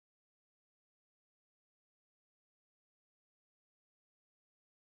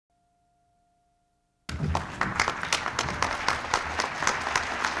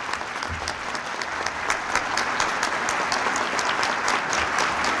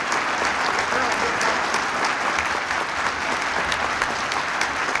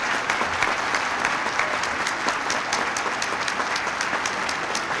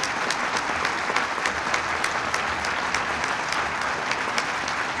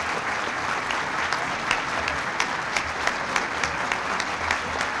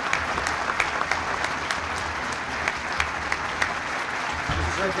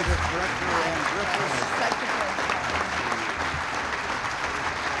Executive Director and Griffiths.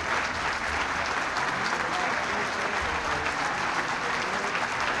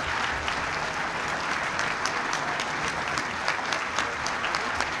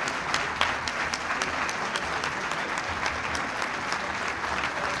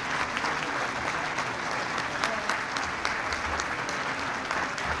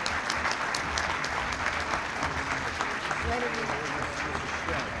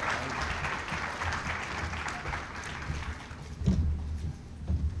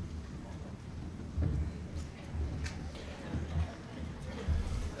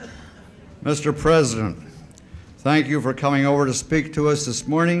 Mr. President, thank you for coming over to speak to us this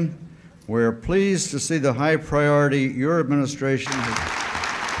morning. We're pleased to see the high priority your administration has.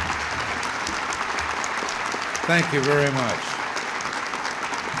 Thank you very much.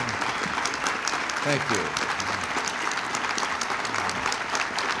 Thank you.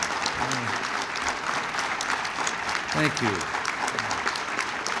 Thank you.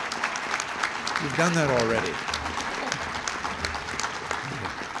 You've done that already.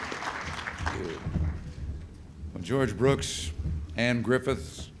 Well, George Brooks, Ann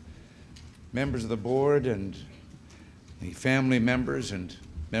Griffiths, members of the board, and the family members and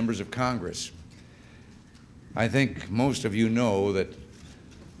members of Congress, I think most of you know that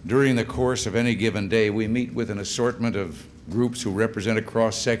during the course of any given day, we meet with an assortment of groups who represent a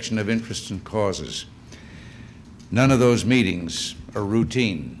cross-section of interests and causes. None of those meetings are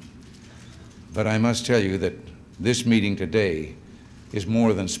routine, but I must tell you that this meeting today is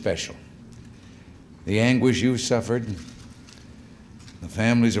more than special. The anguish you've suffered, the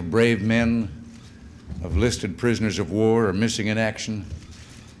families of brave men, of listed prisoners of war or missing in action,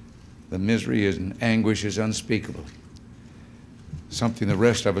 the misery and anguish is unspeakable. Something the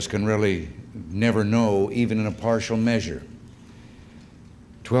rest of us can really never know, even in a partial measure.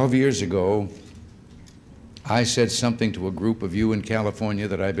 12 years ago, I said something to a group of you in California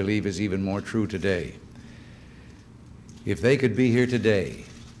that I believe is even more true today. If they could be here today,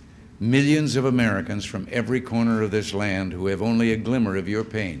 millions of Americans from every corner of this land who have only a glimmer of your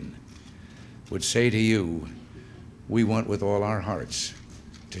pain would say to you, we want with all our hearts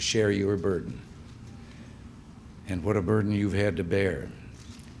to share your burden. And what a burden you've had to bear.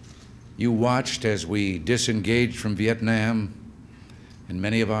 You watched as we disengaged from Vietnam, and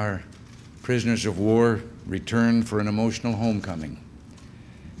many of our prisoners of war returned for an emotional homecoming.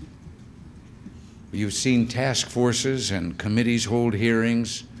 You've seen task forces and committees hold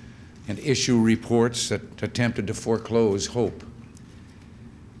hearings and issue reports that attempted to foreclose hope.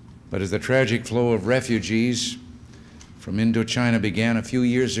 But as the tragic flow of refugees from Indochina began a few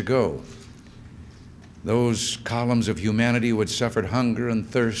years ago, those columns of humanity who had suffered hunger and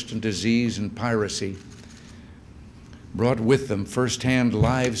thirst and disease and piracy brought with them firsthand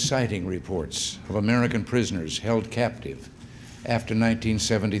live sighting reports of American prisoners held captive after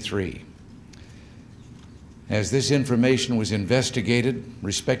 1973. As this information was investigated,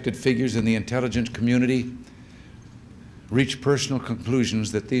 respected figures in the intelligence community reached personal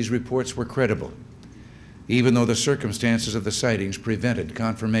conclusions that these reports were credible, even though the circumstances of the sightings prevented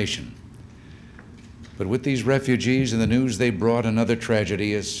confirmation. But with these refugees and the news they brought, another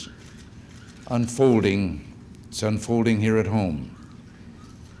tragedy is unfolding. It's unfolding here at home.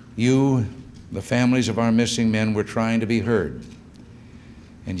 You, the families of our missing men, were trying to be heard,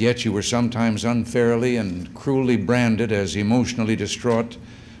 and yet you were sometimes unfairly and cruelly branded as emotionally distraught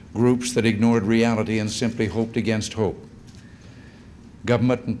groups that ignored reality and simply hoped against hope.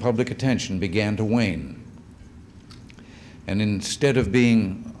 Government and public attention began to wane. And instead of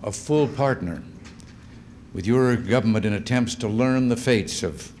being a full partner with your government in attempts to learn the fates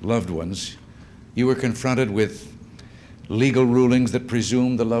of loved ones, you were confronted with legal rulings that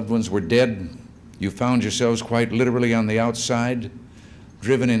presumed the loved ones were dead. You found yourselves quite literally on the outside,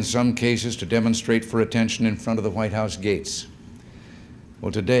 driven in some cases to demonstrate for attention in front of the White House gates.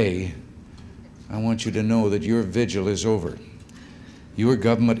 Well, today, I want you to know that your vigil is over. Your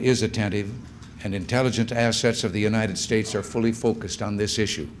government is attentive, and intelligence assets of the United States are fully focused on this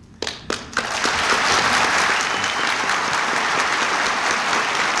issue.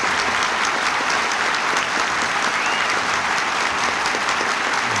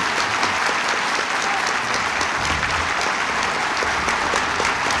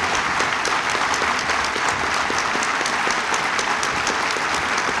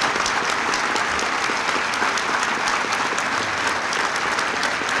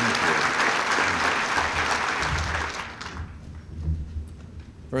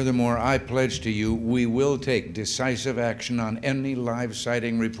 Furthermore, I pledge to you we will take decisive action on any live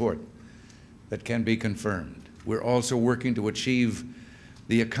sighting report that can be confirmed. We're also working to achieve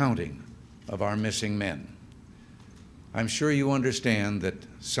the accounting of our missing men. I'm sure you understand that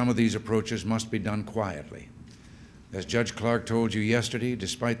some of these approaches must be done quietly. As Judge Clark told you yesterday,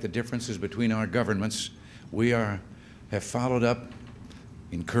 despite the differences between our governments, we have followed up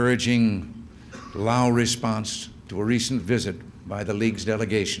encouraging Lao response to a recent visit by the League's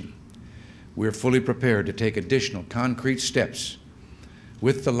delegation. We're fully prepared to take additional concrete steps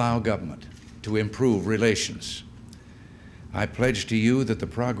with the Lao government to improve relations. I pledge to you that the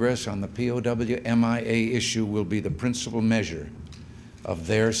progress on the POW MIA issue will be the principal measure of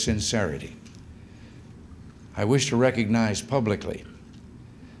their sincerity. I wish to recognize publicly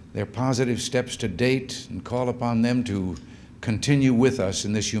their positive steps to date and call upon them to continue with us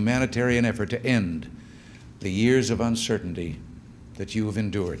in this humanitarian effort to end the years of uncertainty that you have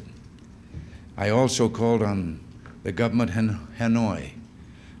endured. I also called on the government in Hanoi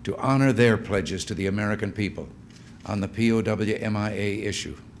to honor their pledges to the American people on the POW MIA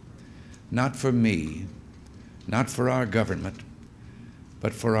issue. Not for me, not for our government,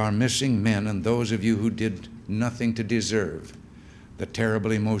 but for our missing men and those of you who did nothing to deserve the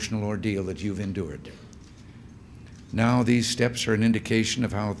terrible emotional ordeal that you've endured. Now these steps are an indication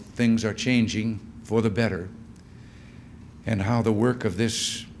of how things are changing for the better and how the work of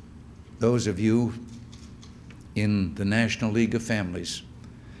those of you in the National League of Families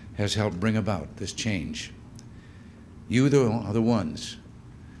has helped bring about this change. You are the ones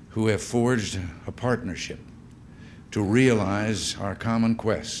who have forged a partnership to realize our common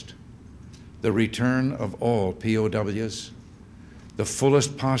quest, the return of all POWs, the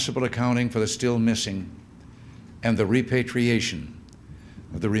fullest possible accounting for the still missing, and the repatriation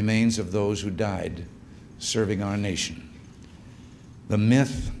of the remains of those who died serving our nation. The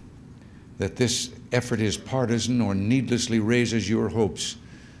myth that this effort is partisan or needlessly raises your hopes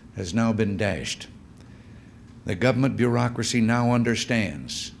has now been dashed. The government bureaucracy now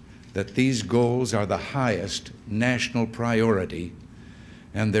understands that these goals are the highest national priority,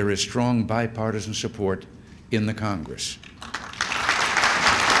 and there is strong bipartisan support in the Congress.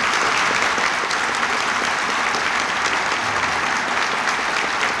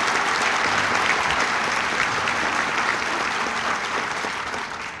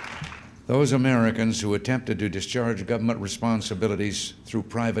 Those Americans who attempted to discharge government responsibilities through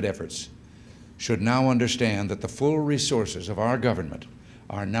private efforts should now understand that the full resources of our government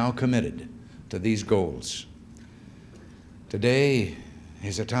are now committed to these goals. Today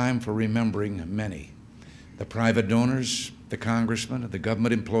is a time for remembering many: the private donors, the congressmen, the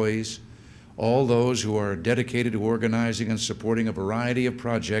government employees, all those who are dedicated to organizing and supporting a variety of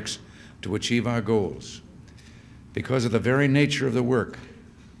projects to achieve our goals. Because of the very nature of the work,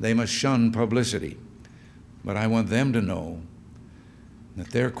 they must shun publicity, but I want them to know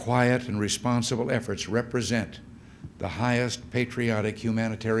that their quiet and responsible efforts represent the highest patriotic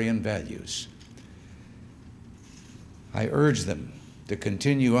humanitarian values. I urge them to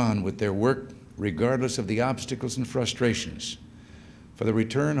continue on with their work regardless of the obstacles and frustrations, for the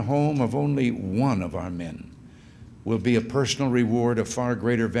return home of only one of our men will be a personal reward of far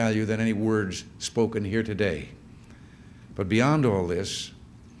greater value than any words spoken here today. But beyond all this,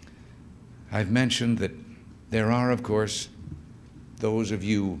 I've mentioned that there are, of course, those of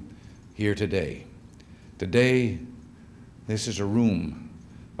you here today. Today, this is a room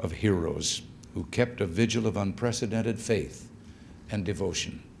of heroes who kept a vigil of unprecedented faith and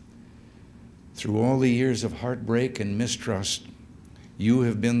devotion. Through all the years of heartbreak and mistrust, you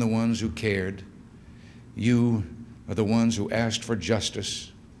have been the ones who cared. You are the ones who asked for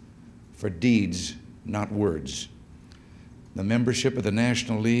justice, for deeds, not words. The membership of the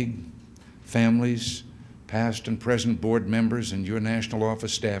National League, families, past and present board members, and your national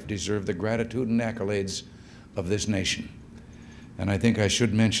office staff deserve the gratitude and accolades of this nation. And I think I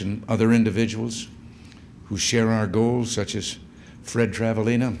should mention other individuals who share our goals, such as Fred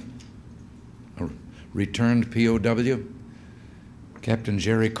Travalina, a returned POW, Captain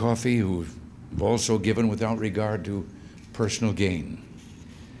Jerry Coffey, who have also given without regard to personal gain.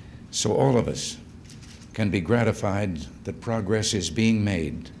 So all of us can be gratified that progress is being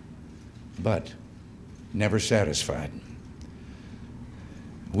made, but never satisfied.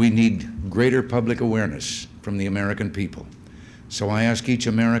 We need greater public awareness from the American people. So I ask each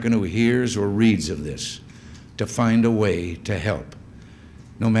American who hears or reads of this to find a way to help.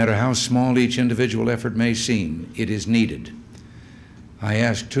 No matter how small each individual effort may seem, it is needed. I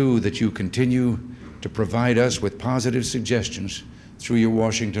ask, too, that you continue to provide us with positive suggestions through your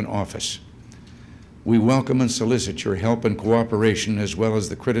Washington office. We welcome and solicit your help and cooperation, as well as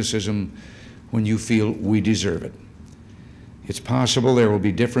the criticism when you feel we deserve it. It's possible there will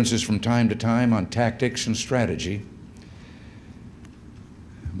be differences from time to time on tactics and strategy,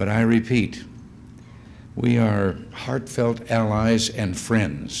 But I repeat, we are heartfelt allies and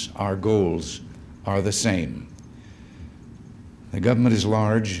friends. Our goals are the same. The government is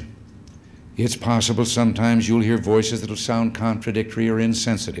large. It's possible sometimes you'll hear voices that'll sound contradictory or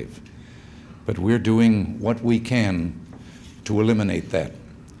insensitive, but we're doing what we can to eliminate that.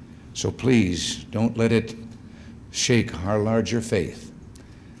 So please don't let it shake our larger faith.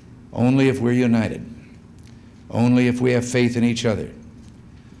 Only if we're united, only if we have faith in each other,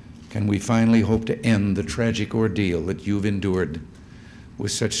 can we finally hope to end the tragic ordeal that you've endured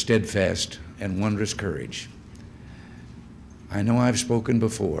with such steadfast and wondrous courage. I know I've spoken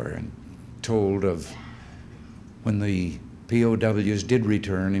before and told of when the POWs did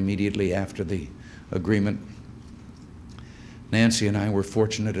return immediately after the agreement. Nancy and I were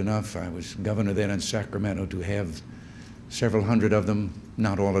fortunate enough, I was governor then in Sacramento, to have several hundred of them,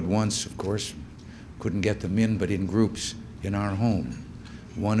 not all at once, of course, couldn't get them in, but in groups in our home.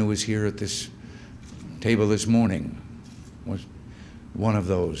 One who was here at this table this morning was one of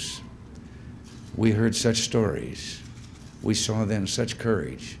those. We heard such stories. We saw then such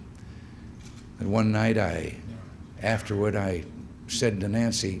courage that one night afterward I said to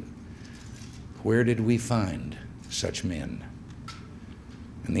Nancy, where did we find such men?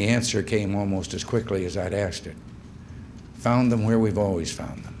 And the answer came almost as quickly as I'd asked it. Found them where we've always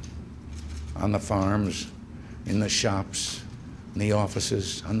found them. On the farms, in the shops, in the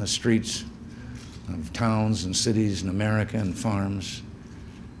offices, on the streets of towns and cities in America and farms.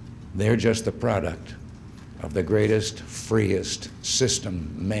 They're just the product of the greatest, freest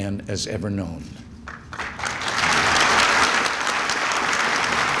system man has ever known.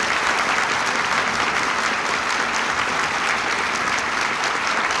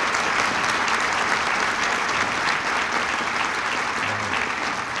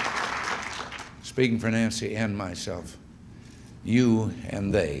 Speaking for Nancy and myself, you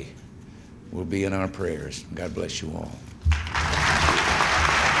and they will be in our prayers. God bless you all.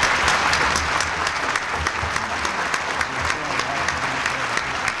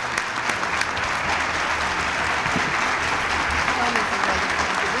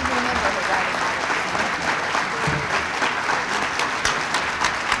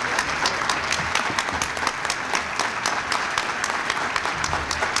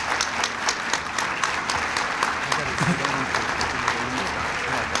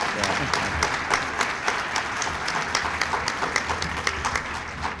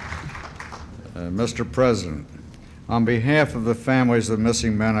 Mr. President, on behalf of the families of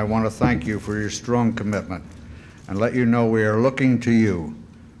missing men, I want to thank you for your strong commitment and let you know we are looking to you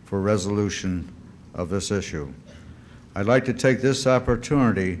for resolution of this issue. I'd like to take this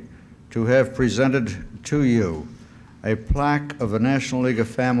opportunity to have presented to you a plaque of the National League of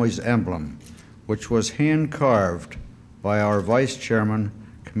Families emblem, which was hand-carved by our Vice Chairman,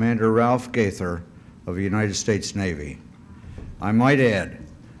 Commander Ralph Gaither of the United States Navy. I might add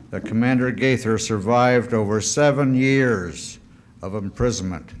that Commander Gaither survived over 7 years of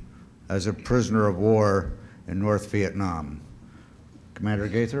imprisonment as a prisoner of war in North Vietnam. Commander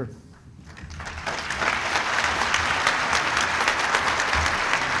Gaither.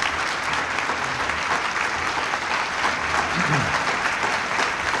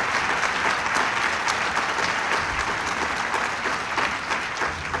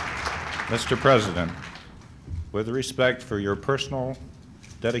 Mr. President, with respect for your personal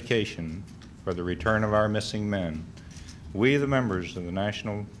dedication for the return of our missing men, we, the members of the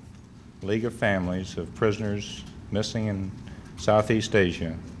National League of Families of Prisoners Missing in Southeast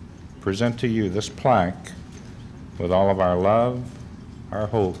Asia, present to you this plaque with all of our love, our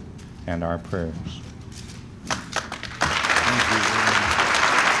hope, and our prayers.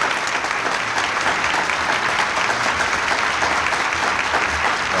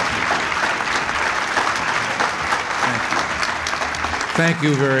 Thank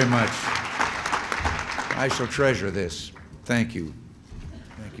you very much. I shall treasure this. Thank you.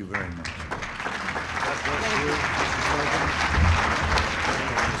 Thank you very much.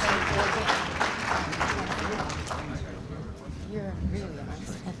 You're really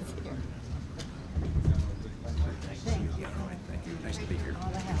nice here. Thank you. Nice to be here.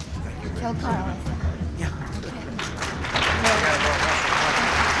 All the help. Tell Carl.